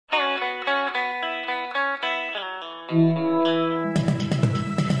You're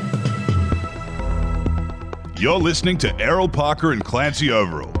listening to Errol Parker and Clancy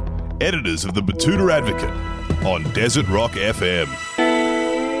Overall, editors of the Batuta Advocate, on Desert Rock FM.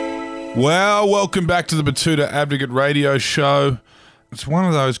 Well, welcome back to the Batuta Advocate radio show. It's one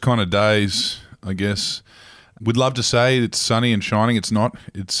of those kind of days, I guess. We'd love to say it's sunny and shining. It's not.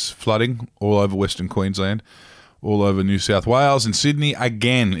 It's flooding all over Western Queensland, all over New South Wales and Sydney.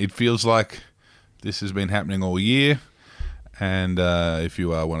 Again, it feels like this has been happening all year. And if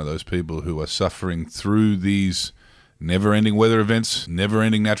you are one of those people who are suffering through these never-ending weather events,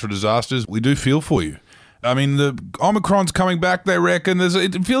 never-ending natural disasters, we do feel for you. I mean, the Omicron's coming back, they reckon.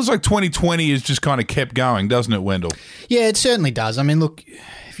 It feels like 2020 has just kind of kept going, doesn't it, Wendell? Yeah, it certainly does. I mean, look,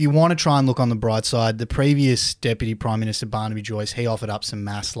 if you want to try and look on the bright side, the previous Deputy Prime Minister, Barnaby Joyce, he offered up some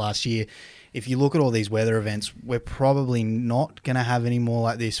masks last year. If you look at all these weather events, we're probably not going to have any more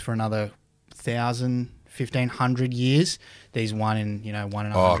like this for another 1,500 years. These one in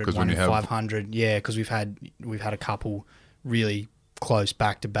 100, one in 500. Yeah, because we've had a couple really close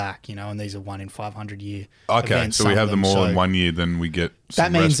back to back, and these are 1 in 500 year. Okay, events, so we have them all in 1 year, then we get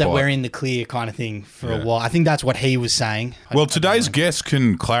some respite. That we're in the clear kind of thing for a while. I think that's what he was saying. Well, today's guest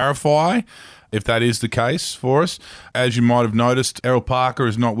can clarify if that is the case for us. As you might have noticed, Errol Parker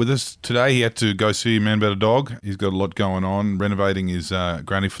is not with us today. He had to go see Man Better Dog. He's got a lot going on, renovating his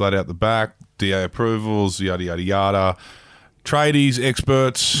granny flat out the back, DA approvals, yada, yada, yada. Tradies,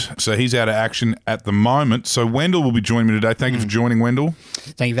 experts, so he's out of action at the moment. So Wendell will be joining me today. Thank you for joining, Wendell.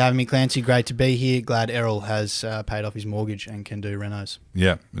 Thank you for having me, Clancy. Great to be here. Glad Errol has paid off his mortgage and can do renos.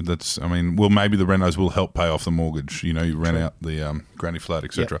 Yeah, maybe the renos will help pay off the mortgage. You rent out the granny flat,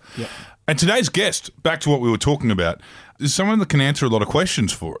 etc. Yep. And today's guest, back to what we were talking about, is someone that can answer a lot of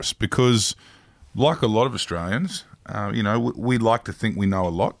questions for us because, like a lot of Australians, we like to think we know a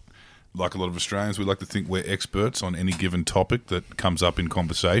lot. Like a lot of Australians, we like to think we're experts on any given topic that comes up in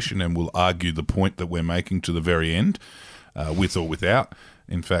conversation and will argue the point that we're making to the very end, with or without,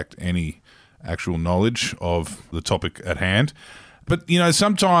 in fact, any actual knowledge of the topic at hand. But,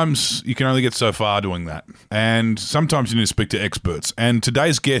 sometimes you can only get so far doing that. And sometimes you need to speak to experts. And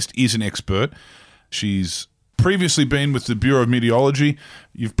today's guest is an expert. She's previously been with the Bureau of Meteorology.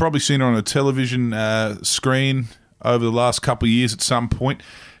 You've probably seen her on a television screen over the last couple of years at some point.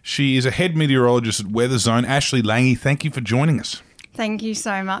 She is a head meteorologist at Weatherzone. Ashleigh Lange, thank you for joining us. Thank you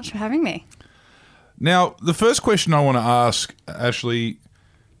so much for having me. Now, the first question I want to ask, Ashleigh,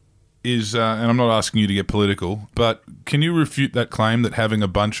 is, and I'm not asking you to get political, but can you refute that claim that having a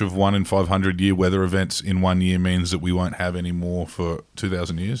bunch of 1 in 500 year weather events in 1 year means that we won't have any more for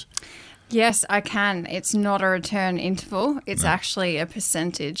 2,000 years? Yes, I can. It's not a return interval. It's actually a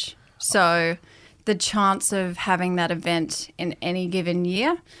percentage. So the chance of having that event in any given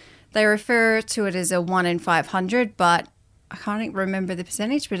year, they refer to it as a 1 in 500, but I can't remember the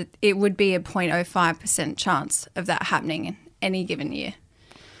percentage, but it would be a 0.05% chance of that happening in any given year.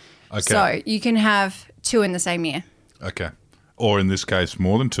 Okay. So you can have 2 in the same year. Okay. Or in this case,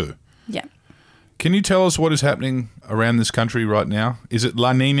 more than 2. Yeah. Can you tell us what is happening around this country right now? Is it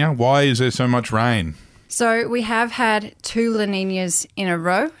La Nina? Why is there so much rain? So we have had 2 La Ninas in a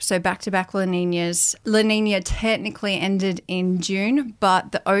row, so back-to-back La Ninas. La Nina technically ended in June,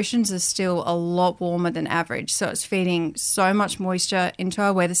 but the oceans are still a lot warmer than average, so it's feeding so much moisture into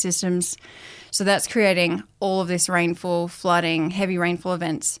our weather systems. So that's creating all of this rainfall, flooding, heavy rainfall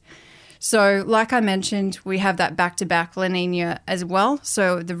events. So like I mentioned, we have that back-to-back La Nina as well.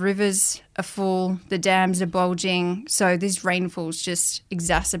 So the rivers are full, the dams are bulging, so this rainfall's just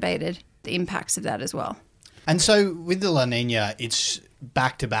exacerbated the impacts of that as well. And so with the La Nina, it's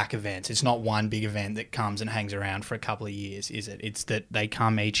back-to-back events. It's not one big event that comes and hangs around for a couple of years, is it? It's that they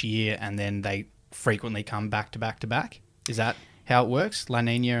come each year and then they frequently come back-to-back-to-back? Is that how it works, La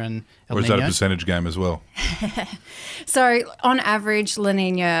Nina and El Niño? Or is that a percentage game as well? So on average, La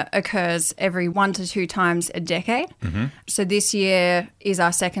Nina occurs every 1 to 2 times a decade. Mm-hmm. So this year is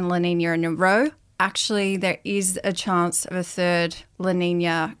our second La Nina in a row. Actually, there is a chance of a third La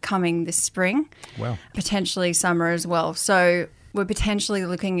Nina coming this spring. Wow. Potentially summer as well. So we're potentially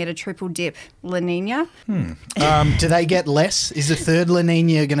looking at a triple dip La Nina. Do they get less? Is the third La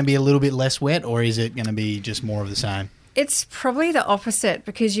Nina going to be a little bit less wet, or is it going to be just more of the same? It's probably the opposite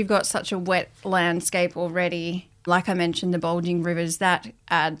because you've got such a wet landscape already. Like I mentioned, the bulging rivers, that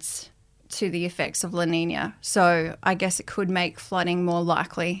adds to the effects of La Nina. So I guess it could make flooding more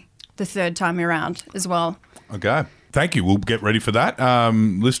likely the third time around as well. Okay. Thank you. We'll get ready for that.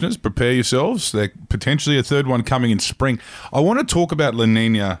 Listeners, prepare yourselves. There's potentially a third one coming in spring. I want to talk about La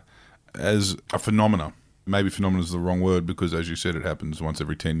Nina as a phenomenon. maybe phenomenon is the wrong word because, as you said, it happens once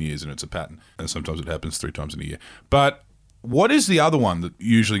every 10 years and it's a pattern. And sometimes it happens 3 times in a year. But what is the other one that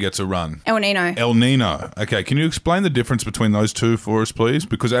usually gets a run? El Nino. El Nino. Okay, can you explain the difference between those two for us, please?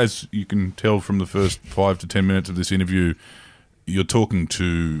 Because as you can tell from the first 5 to 10 minutes of this interview, you're talking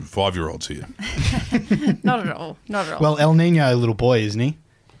to 5-year-olds here. Not at all. Not at all. Well, El Nino, little boy, isn't he?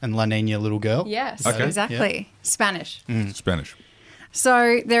 And La Nina, little girl. Yes, Okay. exactly. Yeah. Spanish. Spanish.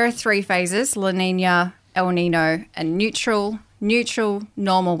 So there are 3 phases: La Nina, El Nino, and neutral. Neutral,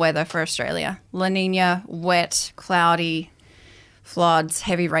 normal weather for Australia. La Nina, wet, cloudy, floods,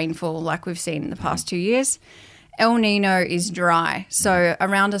 heavy rainfall like we've seen in the past 2 years. El Nino is dry. So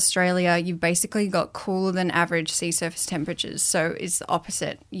around Australia, you've basically got cooler than average sea surface temperatures. So it's the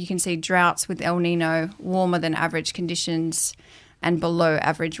opposite. You can see droughts with El Nino, warmer than average conditions, and below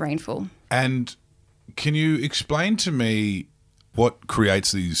average rainfall. And can you explain to me what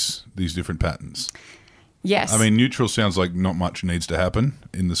creates these different patterns? Yes. I mean, neutral sounds like not much needs to happen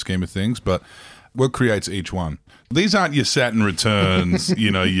in the scheme of things, but what creates each one? These aren't your Saturn returns,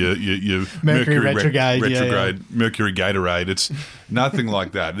 your Mercury retrograde, Mercury Gatorade. It's nothing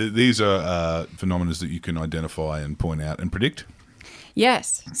like that. These are phenomena that you can identify and point out and predict.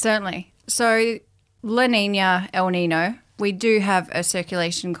 Yes, certainly. So La Nina, El Nino, we do have a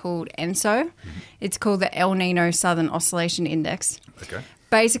circulation called ENSO. Mm-hmm. It's called the El Nino Southern Oscillation Index. Okay.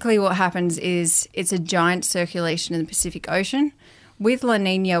 Basically what happens is it's a giant circulation in the Pacific Ocean. With La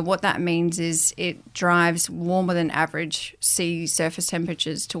Nina, what that means is it drives warmer than average sea surface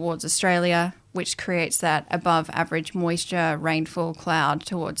temperatures towards Australia, which creates that above average moisture, rainfall cloud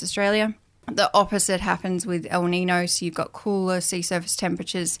towards Australia. The opposite happens with El Nino, so you've got cooler sea surface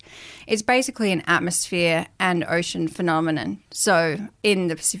temperatures. It's basically an atmosphere and ocean phenomenon, so in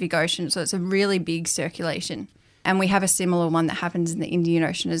the Pacific Ocean, so it's a really big circulation. And we have a similar one that happens in the Indian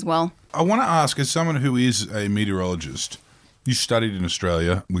Ocean as well. I want to ask, as someone who is a meteorologist, you studied in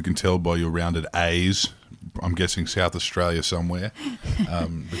Australia. We can tell by your rounded A's. I'm guessing South Australia somewhere,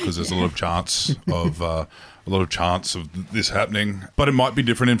 because there's a lot of chance of this happening. But it might be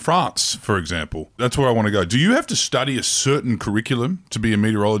different in France, for example. That's where I want to go. Do you have to study a certain curriculum to be a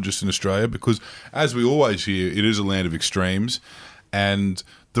meteorologist in Australia? Because, as we always hear, it is a land of extremes, and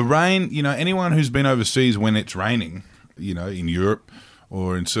the rain. Anyone who's been overseas when it's raining, in Europe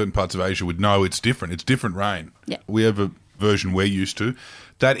or in certain parts of Asia would know it's different. It's different rain. Yeah. We have a version we're used to.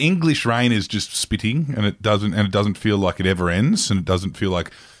 That English rain is just spitting, and it doesn't feel like it ever ends, and it doesn't feel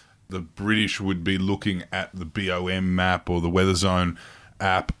like the British would be looking at the BOM map or the Weatherzone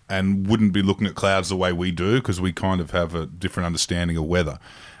app and wouldn't be looking at clouds the way we do, because we kind of have a different understanding of weather.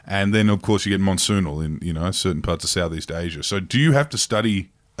 And then, of course, you get monsoonal in certain parts of Southeast Asia. So do you have to study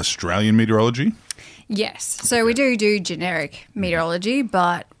Australian meteorology? Yes. So we do generic meteorology,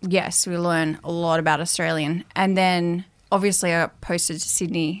 but yes, we learn a lot about Australian. And then obviously I got posted to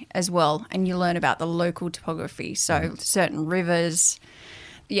Sydney as well, and you learn about the local topography. So certain rivers.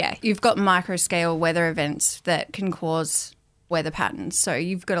 Yeah, you've got micro-scale weather events that can cause weather patterns. So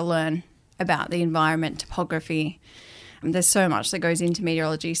you've got to learn about the environment, topography. There's so much that goes into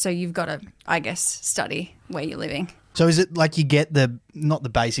meteorology. So you've got to, I guess, study where you're living. So is it like you get not the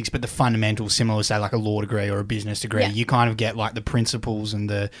basics, but the fundamentals, similar to, say, like a law degree or a business degree? Yeah. You kind of get like the principles and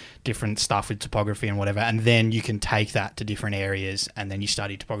the different stuff with topography and whatever, and then you can take that to different areas, and then you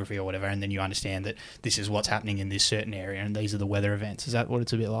study topography or whatever, and then you understand that this is what's happening in this certain area, and these are the weather events. Is that what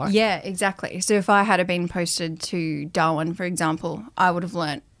it's a bit like? Yeah, exactly. So if I had been posted to Darwin, for example, I would have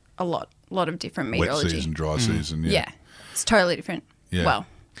learnt a lot of different meteorology. Wet season, dry season, yeah. Yeah, it's totally different. Yeah. Well,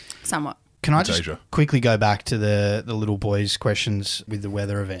 somewhat. Can I It's just Asia. quickly go back to the little boys' questions with the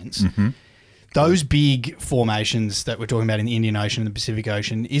weather events? Mm-hmm. Those big formations that we're talking about in the Indian Ocean and the Pacific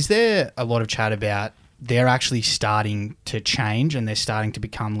Ocean, is there a lot of chat about they're actually starting to change and they're starting to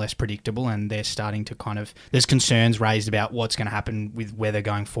become less predictable, and they're starting to there's concerns raised about what's going to happen with weather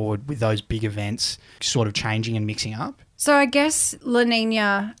going forward with those big events sort of changing and mixing up? So I guess La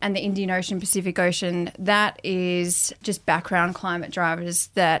Nina and the Indian Ocean, Pacific Ocean, that is just background climate drivers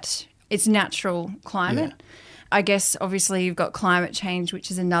that it's natural climate. Yeah. I guess obviously you've got climate change, which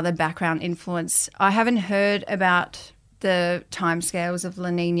is another background influence. I haven't heard about the timescales of La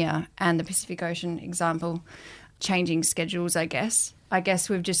Nina and the Pacific Ocean example changing schedules, I guess. I guess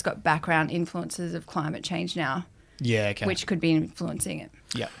we've just got background influences of climate change now. Yeah, okay. Which could be influencing it.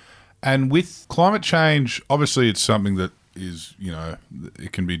 Yeah. And with climate change, obviously it's something that is,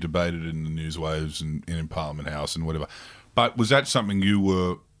 it can be debated in the news waves and in Parliament House and whatever. But was that something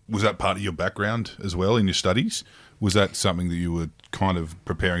was that part of your background as well in your studies? Was that something that you were kind of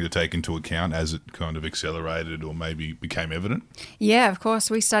preparing to take into account as it kind of accelerated or maybe became evident? Yeah, of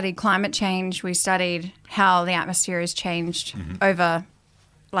course. We studied climate change. We studied how the atmosphere has changed over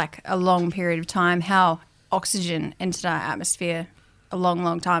like a long period of time, how oxygen entered our atmosphere a long,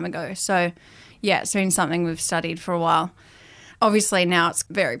 long time ago. So, yeah, it's been something we've studied for a while. Obviously, now it's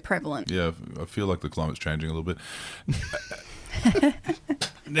very prevalent. Yeah, I feel like the climate's changing a little bit.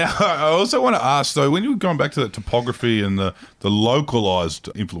 Now, I also want to ask, though, when you're going back to the topography and the localised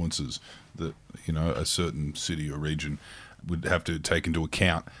influences that, you know, a certain city or region would have to take into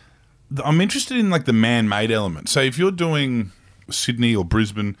account, I'm interested in, like, the man-made element. Say, if you're doing Sydney or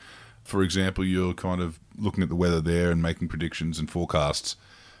Brisbane, for example, you're kind of looking at the weather there and making predictions and forecasts.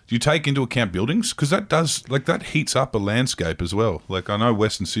 Do you take into account buildings? Because that does, like, that heats up a landscape as well. Like, I know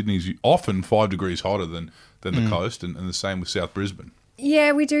Western Sydney's often 5 degrees hotter than the coast, and the same with South Brisbane.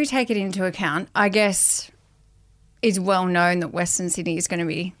 Yeah, we do take it into account. I guess it's well known that Western Sydney is going to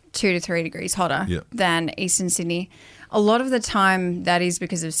be 2 to 3 degrees hotter than Eastern Sydney. A lot of the time that is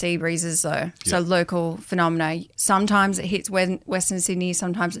because of sea breezes, though. So local phenomena. Sometimes it hits Western Sydney,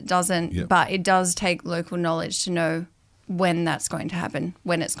 sometimes it doesn't. But it does take local knowledge to know when that's going to happen,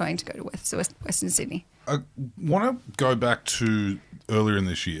 when it's going to go to Western Sydney. I want to go back to earlier in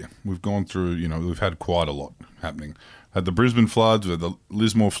this year. We've gone through, you know, we've had quite a lot happening. Had the Brisbane floods, we had the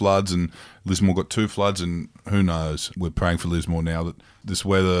Lismore floods, and Lismore got 2 floods, and who knows? We're praying for Lismore now that this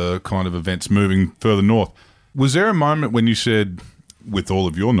weather kind of event's moving further north. Was there a moment when you said, with all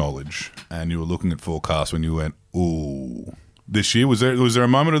of your knowledge, and you were looking at forecasts, when you went, ooh, this year? Was there a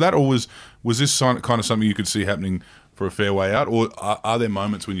moment of that, or was this kind of something you could see happening for a fair way out? Or are there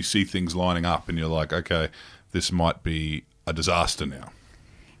moments when you see things lining up and you're like, okay, this might be a disaster now?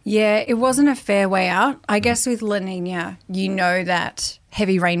 Yeah, it wasn't a fair way out. I guess with La Nina, you know that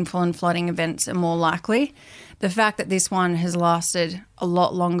heavy rainfall and flooding events are more likely. The fact that this one has lasted a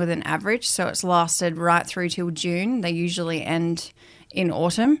lot longer than average, so it's lasted right through till June. They usually end in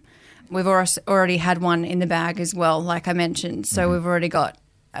autumn. We've already had one in the bag as well, like I mentioned. So we've already got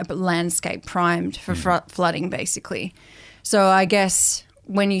a landscape primed for flooding, basically. So I guess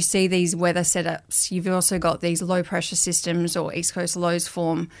when you see these weather setups, you've also got these low pressure systems or east coast lows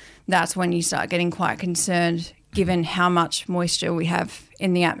form. That's when you start getting quite concerned, given how much moisture we have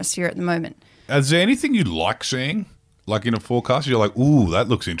in the atmosphere at the moment. Is there anything you like seeing, like in a forecast? You're like, ooh, that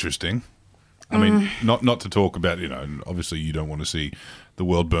looks interesting. I mean, not to talk about, you know, obviously you don't want to see the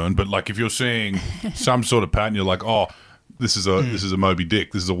world burn, but like if you're seeing some sort of pattern, you're like, oh, this is a Moby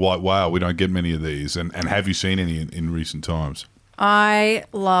Dick, this is a white whale. We don't get many of these. And have you seen any in recent times? I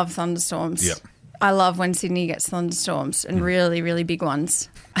love thunderstorms. Yep. I love when Sydney gets thunderstorms and really, really big ones.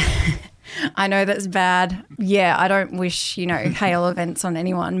 I know that's bad. Yeah, I don't wish, you know, hail events on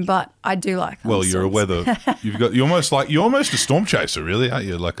anyone, but I do like thunderstorms. Well, you're almost a storm chaser, really, aren't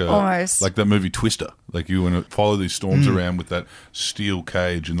you? Almost. Like that movie Twister. Like you want to follow these storms around with that steel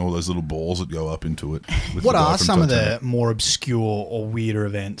cage and all those little balls that go up into it. What are some of the more obscure or weirder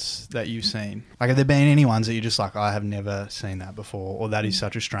events that you've seen? Like, have there been any ones that you're just like, I have never seen that before, or that is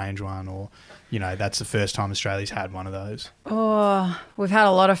such a strange one, or, you know, that's the first time Australia's had one of those? Oh, we've had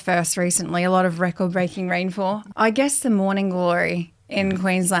a lot of firsts recently, a lot of record-breaking rainfall. I guess the morning glory in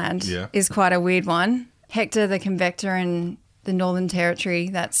Queensland is quite a weird one. Hector, the convector in the Northern Territory,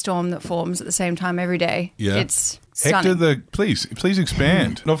 that storm that forms at the same time every day. Yeah. It's stunning. Hector, please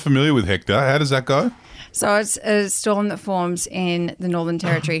expand. Not familiar with Hector. How does that go? So it's a storm that forms in the Northern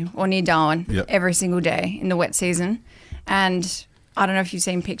Territory or near Darwin every single day in the wet season. And I don't know if you've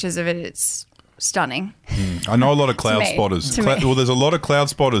seen pictures of it. It's stunning. I know a lot of cloud spotters. Well, there's a lot of cloud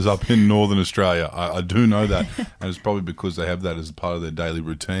spotters up in Northern Australia. I do know that. And it's probably because they have that as part of their daily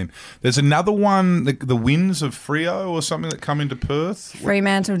routine. There's another one, the winds of Freo or something that come into Perth.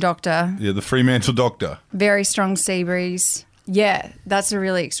 Fremantle Doctor. Yeah, the Fremantle Doctor. Very strong sea breeze. Yeah, that's a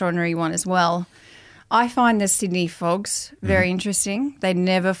really extraordinary one as well. I find the Sydney fogs very interesting. They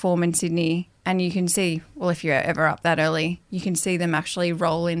never form in Sydney. And you can see, well, if you're ever up that early, you can see them actually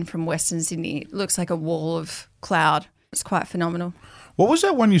roll in from Western Sydney. It looks like a wall of cloud. It's quite phenomenal. What was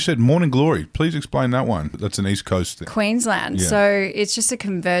that one you said, Morning Glory? Please explain that one. That's an East Coast thing. Queensland. Yeah. So it's just a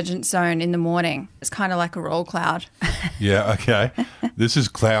convergence zone in the morning. It's kind of like a roll cloud. Yeah, okay. This is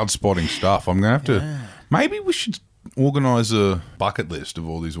cloud spotting stuff. I'm going to have to... Maybe we should organise a bucket list of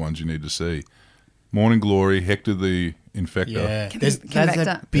all these ones you need to see. Morning Glory, Hector the Infector. Yeah, there's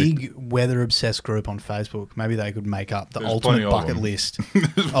that big weather-obsessed group on Facebook. Maybe they could make up the ultimate bucket list.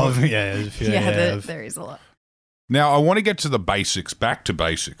 There is a lot. Now, I want to get to the basics, back to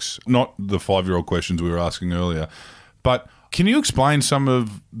basics, not the 5-year-old questions we were asking earlier. But can you explain some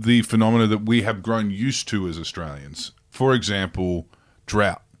of the phenomena that we have grown used to as Australians? For example,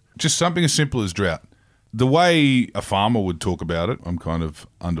 drought. Just something as simple as drought. The way a farmer would talk about it, I'm kind of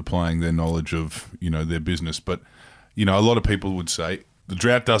underplaying their knowledge of, their business, but, a lot of people would say the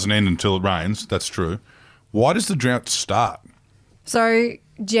drought doesn't end until it rains. That's true. Why does the drought start? So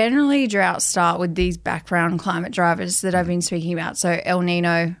generally droughts start with these background climate drivers that I've been speaking about. So El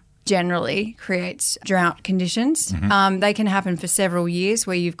Nino generally creates drought conditions. They can happen for several years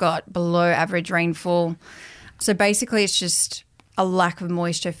where you've got below average rainfall. So basically it's just a lack of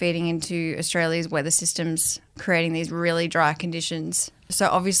moisture feeding into Australia's weather systems, creating these really dry conditions. So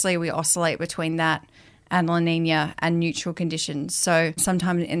obviously we oscillate between that and La Nina and neutral conditions. So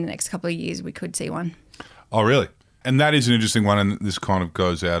sometime in the next couple of years we could see one. Oh, really? And that is an interesting one, and this kind of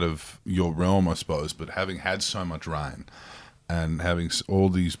goes out of your realm, I suppose, but having had so much rain and having all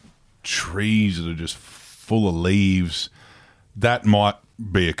these trees that are just full of leaves, that might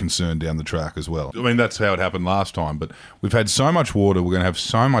be a concern down the track as well. I mean, that's how it happened last time, but we've had so much water, we're going to have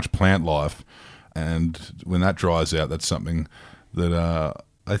so much plant life, and when that dries out, that's something that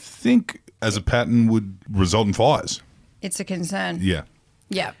I think as a pattern would result in fires. It's a concern. Yeah.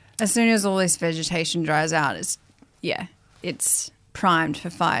 Yeah. As soon as all this vegetation dries out, it's primed for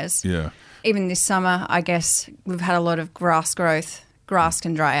fires. Yeah. Even this summer, I guess we've had a lot of grass growth. Grass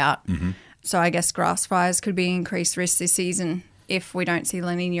can dry out. So I guess grass fires could be increased risk this season if we don't see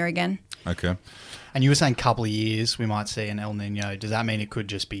La Nina again. Okay. And you were saying a couple of years we might see an El Nino. Does that mean it could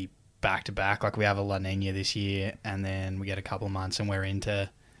just be back to back? Like we have a La Nina this year and then we get a couple of months and we're into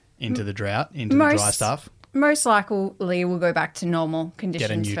the drought, into the dry stuff? Most likely we'll go back to normal conditions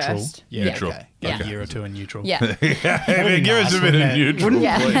Get a neutral. first. Yeah, Neutral. okay. Get Okay. a year or two in neutral. Yeah. Give us a bit of neutral. Wouldn't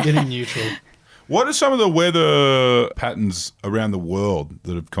Yeah. it? Get in neutral. What are some of the weather patterns around the world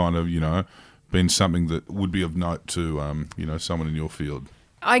that have kind of, been something that would be of note to, someone in your field?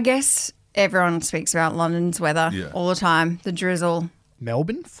 I guess everyone speaks about London's weather all the time, the drizzle.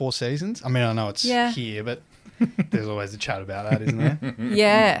 Melbourne, 4 seasons? I mean, I know it's here, but there's always a chat about that, isn't there?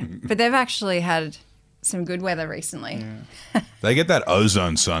 Yeah, but they've actually had some good weather recently. They get that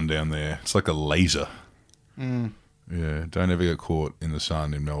ozone sun down there. It's like a laser. Yeah, don't ever get caught in the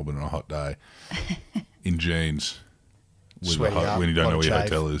sun in Melbourne on a hot day in jeans. Sweaty up, when you don't know where your shave.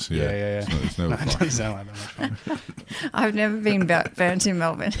 hotel is. Yeah. It's never It fun. doesn't sound like that much fun. I've never been burnt in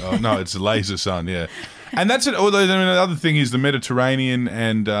Melbourne. Oh, no, it's a laser sun, yeah. And that's it. Although, the other thing is the Mediterranean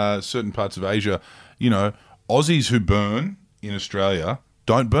and certain parts of Asia, Aussies who burn in Australia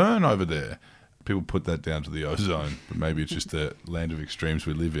don't burn over there. People put that down to the ozone, but maybe it's just the land of extremes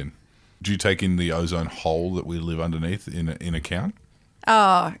we live in. Do you take in the ozone hole that we live underneath in account?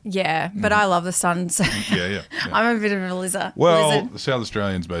 Oh, yeah, but I love the sun, so Yeah. I'm a bit of a lizard. Well, the South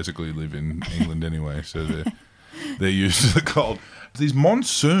Australians basically live in England anyway, so they're used to the cold. These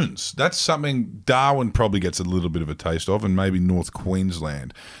monsoons, that's something Darwin probably gets a little bit of a taste of, and maybe North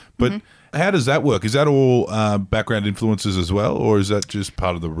Queensland. But how does that work? Is that all background influences as well, or is that just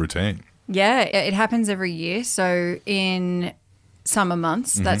part of the routine? Yeah, it happens every year. So in summer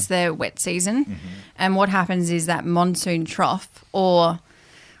months, that's their wet season. And what happens is that monsoon trough, or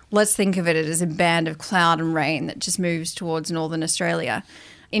let's think of it as a band of cloud and rain that just moves towards northern Australia.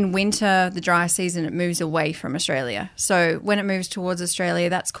 In winter, the dry season, it moves away from Australia. So when it moves towards Australia,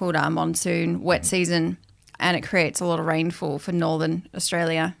 that's called our monsoon wet season, and it creates a lot of rainfall for northern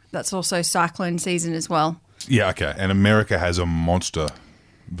Australia. That's also cyclone season as well. Yeah, okay. And America has a monster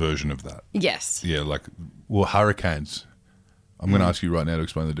version of that. Yes. Yeah, hurricanes. I'm going to ask you right now to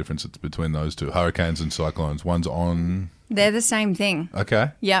explain the difference between those two. Hurricanes and cyclones. One's on... They're the same thing.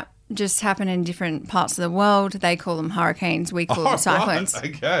 Okay. Yep. Just happen in different parts of the world. They call them hurricanes. We call them cyclones.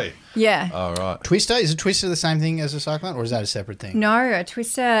 Right. Okay. Yeah. All right. Twister? Is a twister the same thing as a cyclone, or is that a separate thing? No, a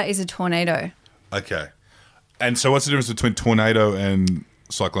twister is a tornado. Okay. And so what's the difference between tornado and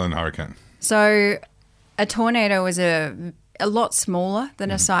cyclone and hurricane? So a tornado is a lot smaller than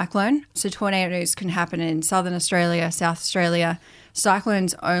a cyclone. So tornadoes can happen in southern Australia, South Australia.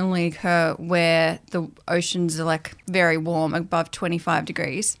 Cyclones only occur where the oceans are very warm, above 25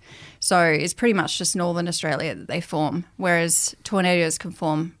 degrees. So it's pretty much just northern Australia that they form, whereas tornadoes can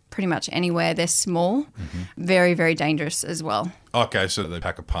form pretty much anywhere. They're small, very, very dangerous as well. Okay, so they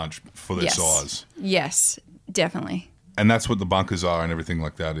pack a punch for their Yes. size. Yes, definitely. And that's what the bunkers are and everything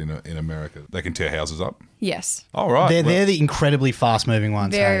like that in America. They can tear houses up. Yes. All right. They're the incredibly fast-moving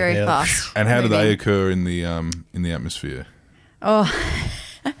ones. Very, hey? very They're- fast. And how do they moving. occur in the atmosphere?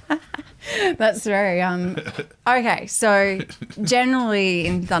 That's very okay. So generally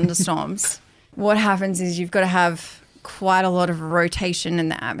in thunderstorms, what happens is you've got to have quite a lot of rotation in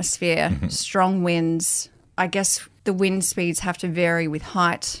the atmosphere, strong winds, I guess the wind speeds have to vary with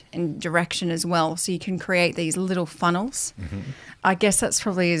height and direction as well. So you can create these little funnels. I guess that's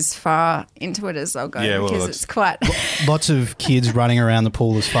probably as far into it as I'll go because it's quite... Lots of kids running around the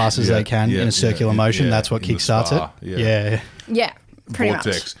pool as fast as they can in a circular motion. That's what kickstarts it. Yeah, pretty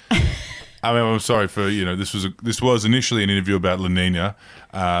Vortex. much. I mean, I'm sorry for, this was initially an interview about La Nina,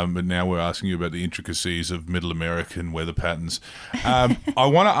 but now we're asking you about the intricacies of Middle American weather patterns. I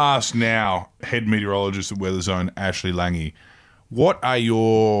want to ask now, head meteorologist at Weatherzone, Ashleigh Lange, what are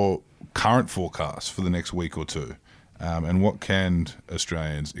your current forecasts for the next week or two? And what can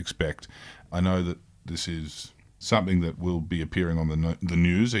Australians expect? I know that this is something that will be appearing on the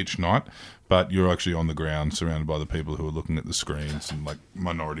news each night, but you're actually on the ground surrounded by the people who are looking at the screens and like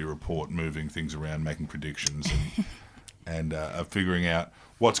Minority Report, moving things around, making predictions and figuring out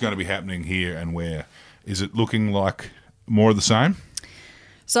what's going to be happening here and where. Is it looking like more of the same?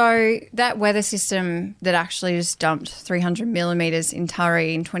 So that weather system that actually just dumped 300 millimetres in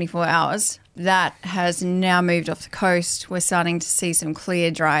Taree in 24 hours, that has now moved off the coast. We're starting to see some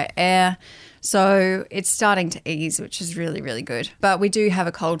clear, dry air. So it's starting to ease, which is really, really good. But we do have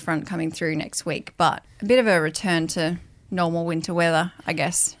a cold front coming through next week, but a bit of a return to normal winter weather, I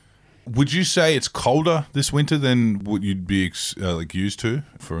guess. Would you say it's colder this winter than what you'd be used to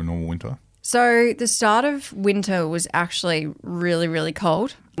for a normal winter? So the start of winter was actually really, really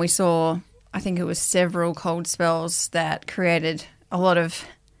cold. We saw, I think it was several cold spells that created a lot of,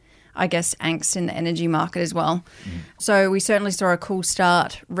 I guess, angst in the energy market as well. So we certainly saw a cool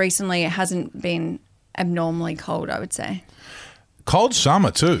start. Recently, it hasn't been abnormally cold, I would say. Cold summer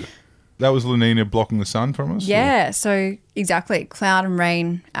too. That was La Nina blocking the sun from us? Yeah, so exactly. Cloud and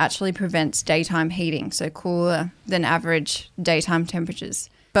rain actually prevents daytime heating, so cooler than average daytime temperatures.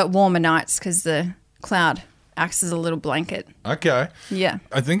 But warmer nights because the cloud acts as a little blanket. Okay. Yeah.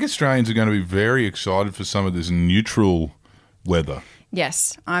 I think Australians are going to be very excited for some of this neutral weather.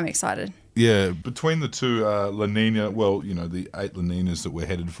 Yes, I'm excited. Yeah, between the two La Nina, the 8 La Ninas that we're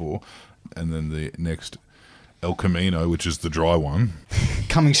headed for, and then the next El Camino, which is the dry one.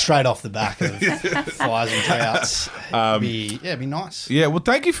 Coming straight off the back of fires and droughts. It'd be nice. Yeah, well,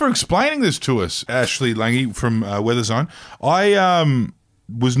 thank you for explaining this to us, Ashleigh Lange from Weatherzone. I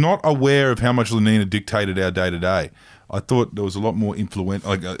was not aware of how much La Nina dictated our day-to-day. I thought there was a lot more influence.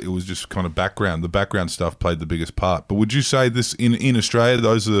 It was just kind of background. The background stuff played the biggest part. But would you say this in Australia?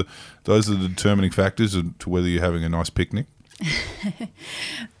 Those are the determining factors to whether you're having a nice picnic.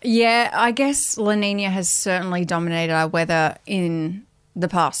 Yeah, I guess La Nina has certainly dominated our weather in the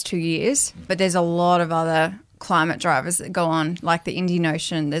past 2 years. But there's a lot of other climate drivers that go on, like the Indian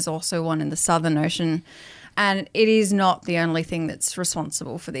Ocean. There's also one in the Southern Ocean. And it is not the only thing that's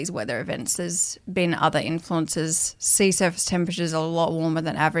responsible for these weather events. There's been other influences. Sea surface temperatures are a lot warmer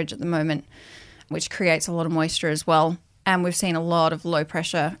than average at the moment, which creates a lot of moisture as well. And we've seen a lot of low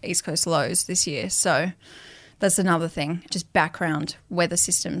pressure East Coast lows this year. So that's another thing, just background weather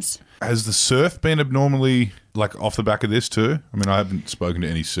systems. Has the surf been abnormally off the back of this too? I mean, I haven't spoken to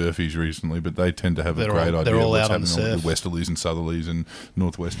any surfies recently, but they tend to have a great idea of what's happening with the westerlies and southerlies and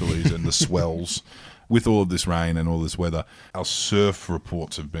northwesterlies and the swells. With all of this rain and all this weather, our surf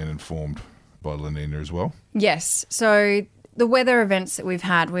reports have been informed by La Nina as well. Yes. So the weather events that we've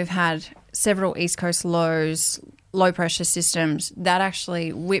had several East Coast lows, low pressure systems. That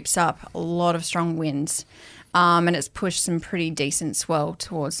actually whips up a lot of strong winds. And it's pushed some pretty decent swell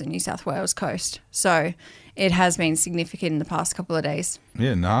towards the New South Wales coast. So it has been significant in the past couple of days.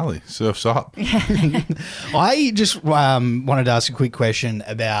 Yeah, gnarly. Surf's up. I just wanted to ask a quick question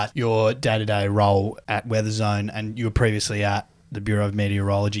about your day-to-day role at Weatherzone, and you were previously at the Bureau of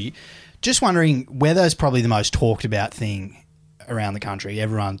Meteorology. Just wondering, weather is probably the most talked about thing around the country.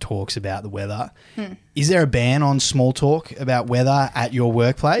 Everyone talks about the weather. Is there a ban on small talk about weather at your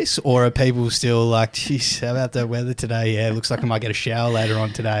workplace, or are people still like, geez, how about the weather today? Yeah, it looks like I might get a shower later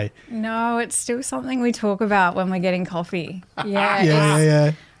on today. No, it's still something we talk about when we're getting coffee. Yeah.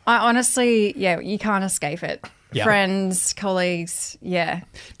 Yeah. I honestly, you can't escape it. Yep. Friends, colleagues, yeah.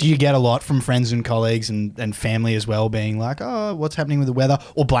 Do you get a lot from friends and colleagues and family as well being like, oh, what's happening with the weather?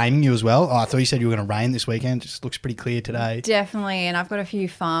 Or blaming you as well? Oh, I thought you said you were going to rain this weekend. It just looks pretty clear today. Definitely. And I've got a few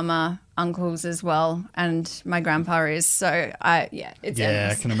farmer uncles as well. And my grandpa is. So, it's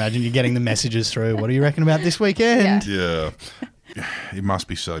endless. I can imagine you're getting the messages through. What do you reckon about this weekend? Yeah. It must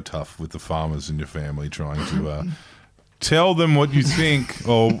be so tough with the farmers in your family trying to... tell them what you think,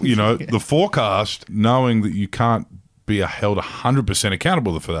 or the forecast, knowing that you can't be held 100%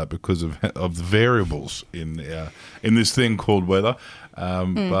 accountable for that because of the variables in this thing called weather.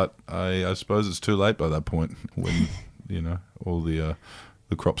 But I suppose it's too late by that point when all the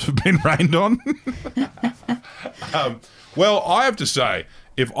the crops have been rained on. Well, I have to say,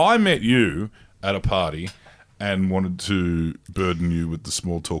 if I met you at a party and wanted to burden you with the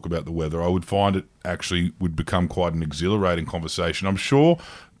small talk about the weather, I would find it actually would become quite an exhilarating conversation. I'm sure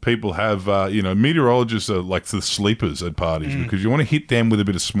people have, meteorologists are like the sleepers at parties because you want to hit them with a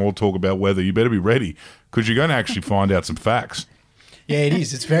bit of small talk about weather. You better be ready because you're going to actually find out some facts. Yeah, it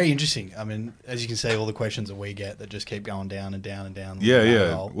is. It's very interesting. I mean, as you can see, all the questions that we get that just keep going down and down and down.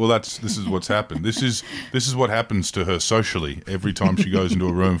 Yeah. Well, this is what's happened. This is what happens to her socially every time she goes into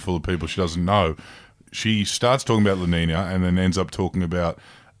a room full of people she doesn't know. She starts talking about La Nina and then ends up talking about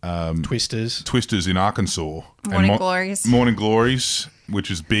Twisters in Arkansas. Morning Glories. Morning Glories,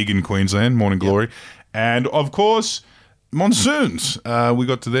 which is big in Queensland, Morning Glory. And, of course, monsoons. We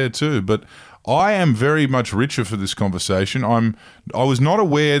got to there too. But I am very much richer for this conversation. I was not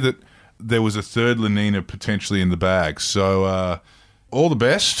aware that there was a third La Nina potentially in the bag. So all the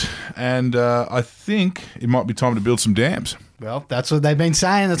best. And I think it might be time to build some dams. Well, that's what they've been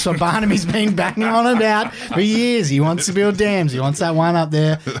saying. That's what Barnaby's been banging on about for years. He wants to build dams. He wants that one up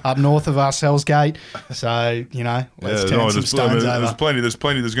there, up north of us, Hell's Gate. So, let's turn some stones over. There's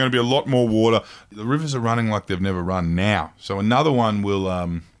plenty. There's going to be a lot more water. The rivers are running like they've never run now. So another one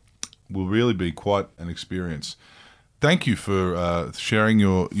will really be quite an experience. Thank you for sharing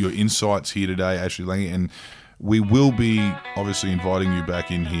your insights here today, Ashleigh Lange, and we will be obviously inviting you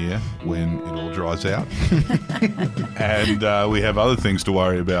back in here when it all dries out. And we have other things to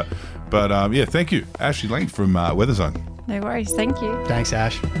worry about. But thank you, Ashleigh Lange from Weatherzone. No worries. Thank you. Thanks,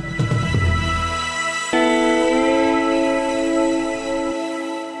 Ash.